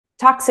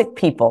Toxic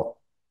people.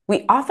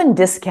 We often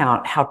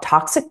discount how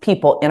toxic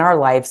people in our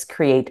lives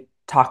create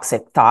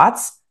toxic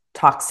thoughts,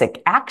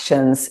 toxic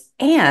actions,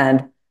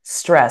 and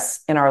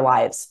stress in our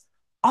lives.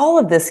 All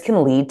of this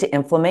can lead to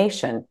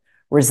inflammation,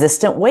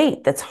 resistant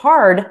weight that's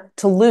hard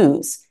to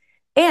lose,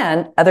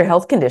 and other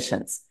health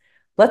conditions.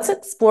 Let's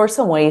explore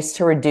some ways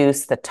to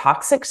reduce the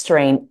toxic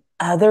strain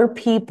other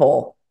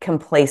people can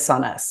place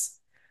on us.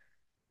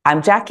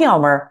 I'm Jackie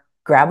Ulmer.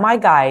 Grab my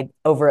guide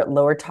over at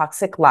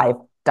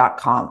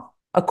lowertoxiclife.com.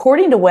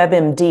 According to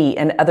WebMD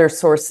and other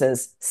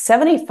sources,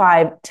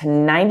 75 to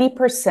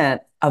 90%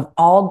 of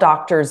all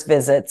doctors'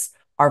 visits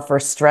are for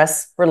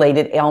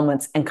stress-related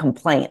ailments and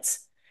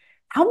complaints.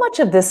 How much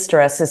of this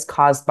stress is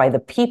caused by the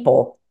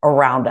people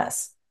around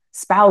us?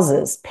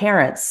 Spouses,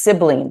 parents,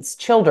 siblings,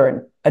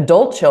 children,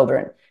 adult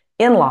children,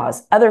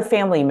 in-laws, other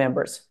family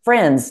members,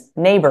 friends,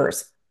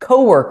 neighbors,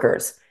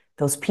 coworkers,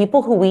 those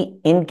people who we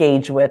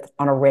engage with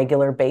on a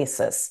regular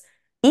basis,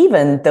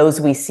 even those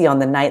we see on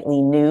the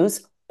nightly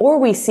news or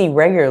we see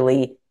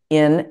regularly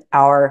in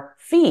our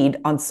feed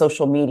on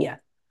social media.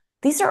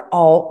 These are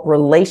all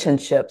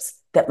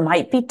relationships that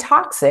might be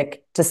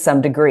toxic to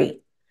some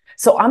degree.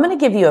 So I'm going to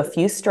give you a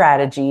few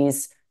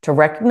strategies to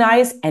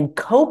recognize and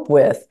cope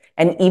with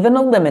and even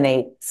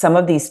eliminate some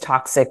of these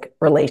toxic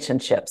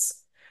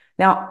relationships.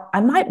 Now,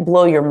 I might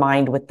blow your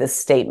mind with this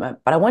statement,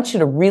 but I want you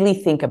to really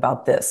think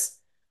about this.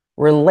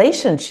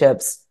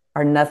 Relationships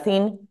are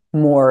nothing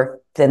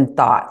more than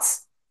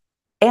thoughts,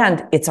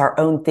 and it's our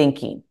own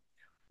thinking.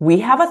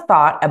 We have a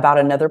thought about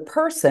another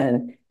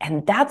person,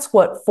 and that's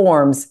what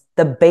forms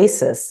the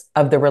basis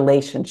of the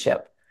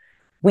relationship.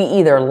 We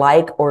either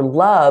like or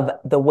love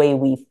the way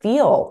we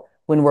feel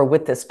when we're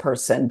with this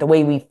person, the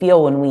way we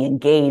feel when we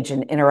engage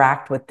and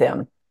interact with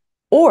them,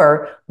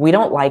 or we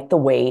don't like the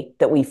way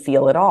that we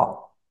feel at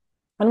all.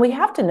 And we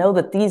have to know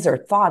that these are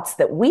thoughts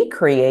that we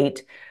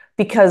create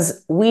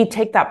because we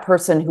take that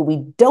person who we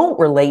don't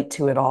relate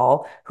to at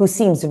all, who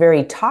seems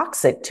very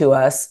toxic to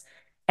us,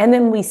 and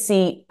then we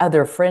see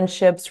other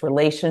friendships,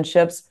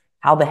 relationships.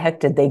 How the heck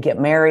did they get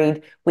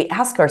married? We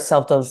ask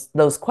ourselves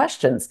those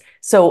questions.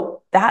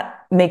 So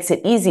that makes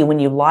it easy when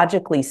you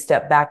logically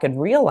step back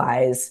and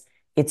realize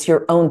it's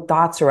your own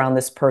thoughts around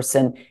this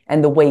person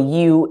and the way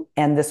you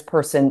and this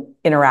person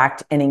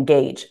interact and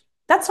engage.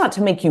 That's not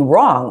to make you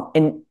wrong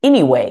in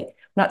any way. I'm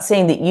not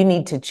saying that you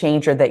need to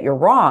change or that you're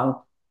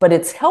wrong, but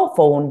it's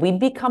helpful when we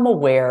become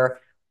aware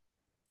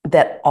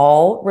that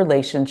all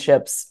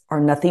relationships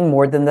are nothing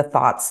more than the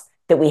thoughts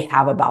that we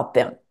have about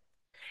them.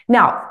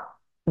 Now,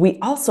 we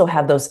also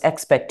have those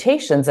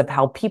expectations of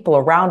how people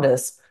around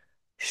us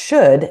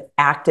should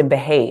act and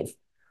behave.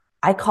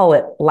 I call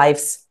it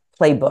life's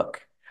playbook.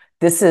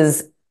 This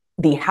is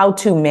the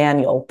how-to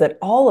manual that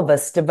all of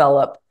us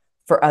develop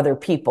for other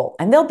people.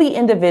 And they'll be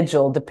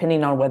individual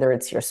depending on whether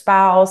it's your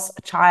spouse,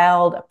 a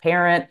child, a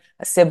parent,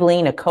 a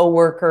sibling, a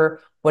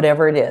coworker,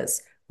 whatever it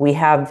is. We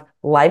have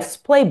life's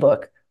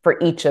playbook for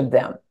each of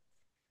them.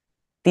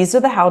 These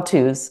are the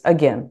how-tos,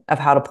 again, of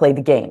how to play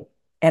the game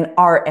and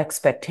our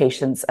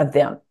expectations of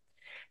them.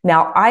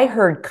 Now, I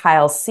heard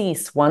Kyle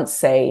Cease once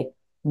say,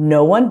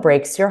 "No one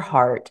breaks your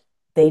heart,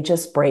 they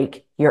just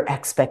break your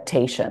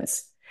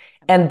expectations."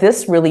 And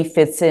this really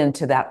fits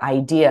into that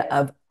idea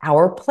of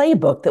our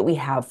playbook that we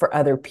have for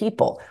other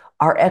people.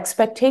 Our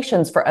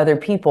expectations for other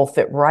people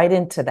fit right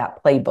into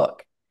that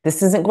playbook.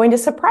 This isn't going to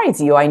surprise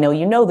you. I know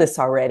you know this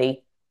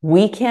already.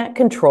 We can't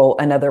control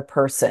another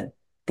person.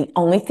 The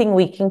only thing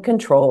we can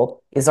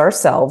control is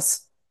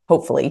ourselves,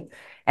 hopefully,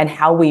 and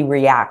how we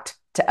react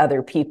to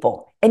other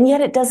people. And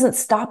yet it doesn't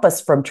stop us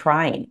from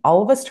trying.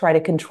 All of us try to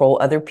control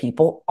other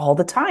people all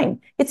the time.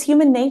 It's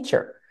human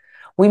nature.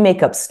 We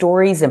make up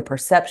stories and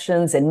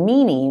perceptions and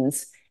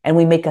meanings, and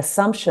we make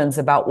assumptions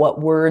about what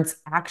words,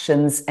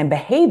 actions, and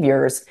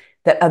behaviors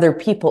that other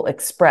people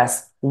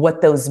express,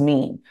 what those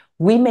mean.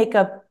 We make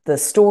up the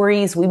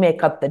stories, we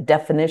make up the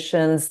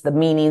definitions, the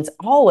meanings,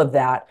 all of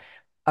that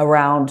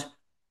around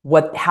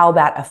how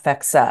that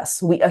affects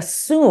us. We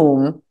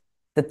assume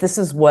that this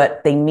is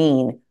what they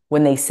mean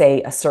when they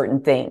say a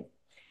certain thing.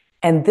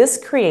 And this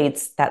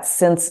creates that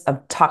sense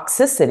of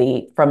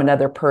toxicity from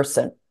another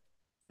person.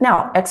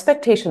 Now,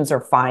 expectations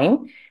are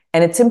fine,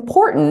 and it's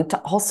important to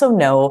also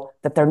know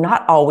that they're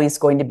not always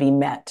going to be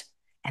met.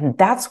 And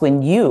that's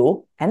when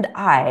you and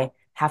I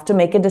have to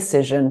make a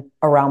decision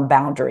around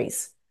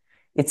boundaries.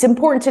 It's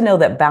important to know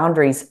that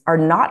boundaries are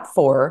not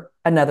for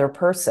another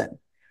person.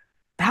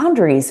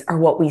 Boundaries are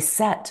what we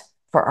set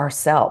for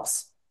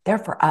ourselves. They're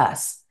for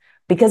us.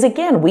 Because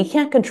again, we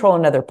can't control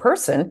another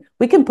person.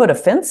 We can put a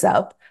fence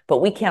up,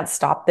 but we can't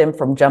stop them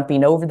from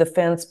jumping over the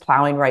fence,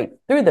 plowing right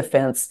through the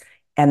fence.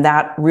 And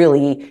that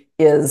really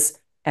is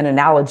an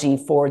analogy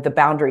for the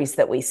boundaries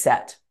that we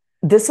set.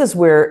 This is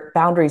where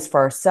boundaries for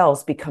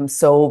ourselves become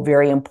so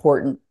very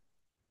important.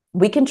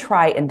 We can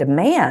try and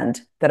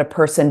demand that a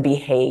person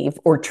behave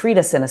or treat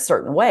us in a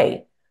certain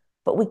way,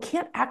 but we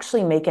can't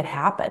actually make it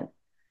happen.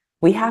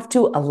 We have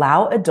to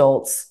allow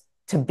adults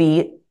to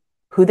be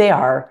who they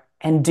are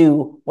and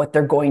do what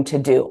they're going to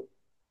do.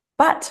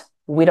 But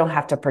we don't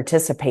have to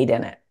participate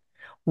in it.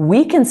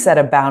 We can set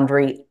a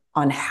boundary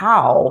on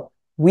how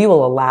we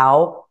will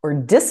allow or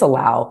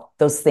disallow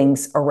those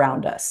things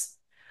around us.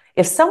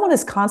 If someone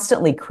is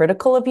constantly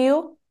critical of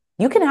you,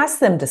 you can ask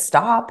them to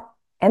stop,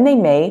 and they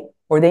may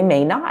or they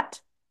may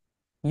not.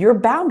 Your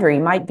boundary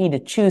might be to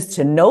choose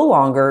to no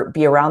longer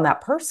be around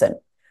that person.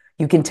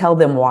 You can tell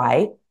them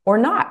why or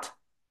not.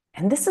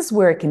 And this is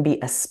where it can be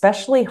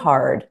especially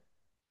hard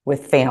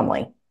with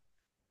family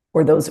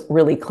or those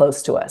really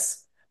close to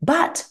us.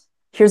 But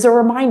here's a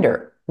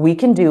reminder, we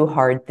can do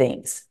hard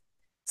things.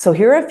 So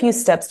here are a few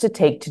steps to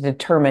take to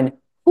determine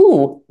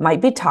who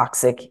might be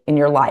toxic in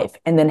your life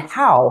and then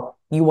how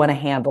you want to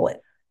handle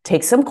it.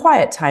 Take some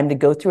quiet time to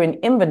go through an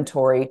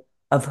inventory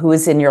of who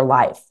is in your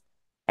life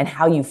and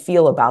how you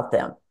feel about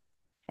them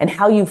and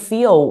how you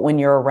feel when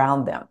you're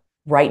around them.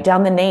 Write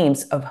down the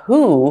names of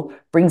who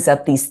brings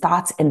up these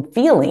thoughts and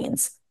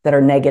feelings that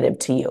are negative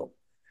to you.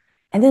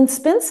 And then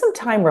spend some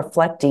time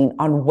reflecting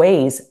on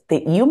ways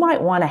that you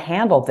might want to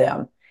handle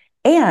them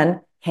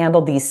and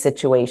handle these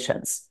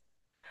situations.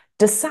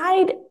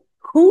 Decide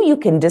who you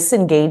can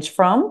disengage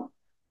from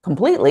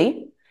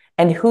completely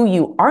and who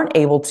you aren't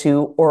able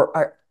to or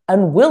are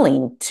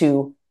unwilling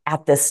to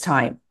at this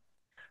time.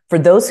 For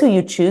those who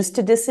you choose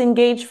to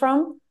disengage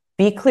from,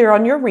 be clear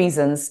on your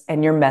reasons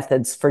and your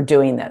methods for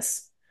doing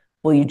this.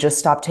 Will you just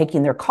stop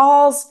taking their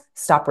calls,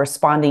 stop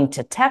responding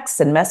to texts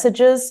and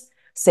messages,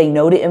 say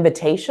no to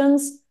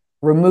invitations,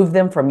 remove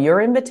them from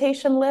your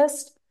invitation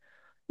list?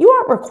 You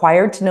aren't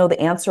required to know the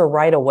answer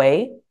right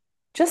away.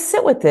 Just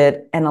sit with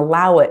it and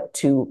allow it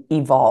to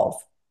evolve.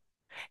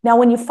 Now,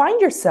 when you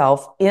find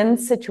yourself in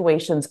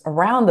situations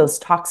around those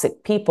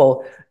toxic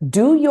people,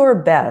 do your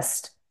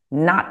best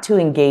not to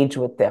engage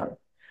with them.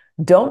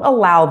 Don't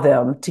allow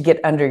them to get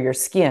under your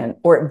skin,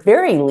 or at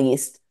very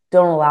least,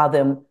 don't allow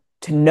them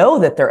to know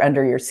that they're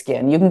under your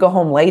skin. You can go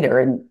home later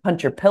and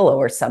punch your pillow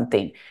or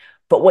something.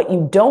 But what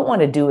you don't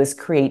want to do is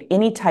create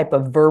any type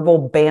of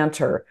verbal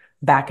banter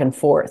back and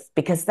forth,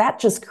 because that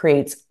just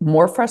creates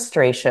more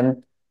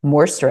frustration,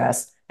 more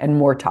stress, and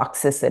more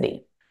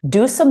toxicity.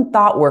 Do some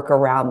thought work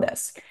around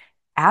this.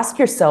 Ask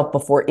yourself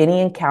before any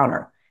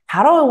encounter,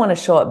 how do I want to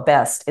show up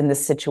best in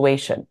this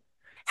situation?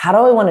 How do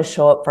I want to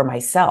show up for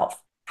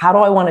myself? How do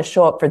I want to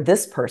show up for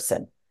this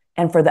person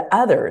and for the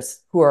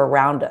others who are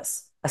around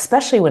us,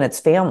 especially when it's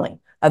family,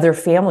 other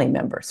family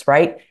members,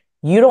 right?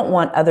 You don't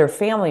want other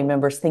family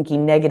members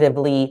thinking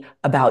negatively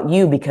about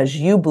you because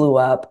you blew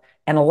up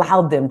and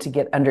allowed them to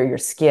get under your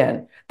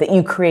skin, that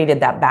you created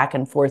that back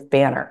and forth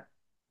banner.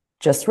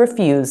 Just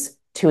refuse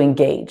to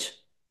engage.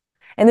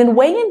 And then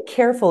weigh in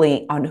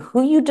carefully on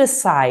who you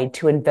decide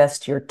to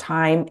invest your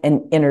time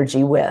and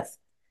energy with.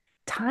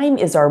 Time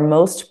is our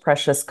most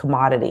precious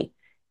commodity,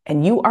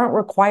 and you aren't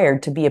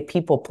required to be a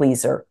people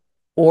pleaser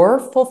or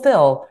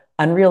fulfill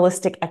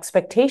unrealistic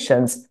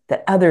expectations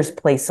that others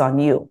place on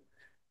you.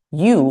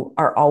 You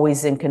are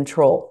always in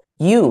control.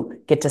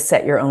 You get to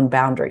set your own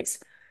boundaries.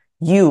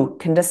 You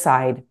can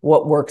decide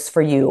what works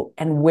for you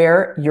and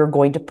where you're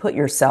going to put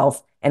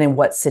yourself and in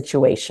what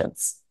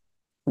situations.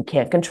 We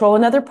can't control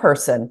another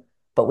person,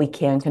 but we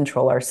can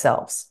control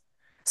ourselves.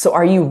 So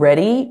are you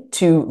ready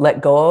to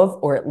let go of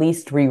or at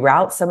least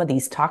reroute some of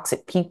these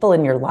toxic people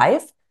in your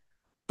life?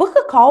 Book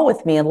a call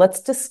with me and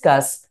let's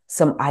discuss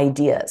some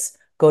ideas.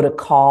 Go to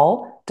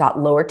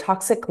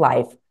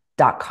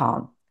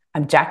call.lowertoxiclife.com.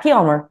 I'm Jackie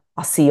Ulmer.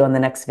 I'll see you on the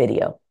next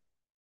video.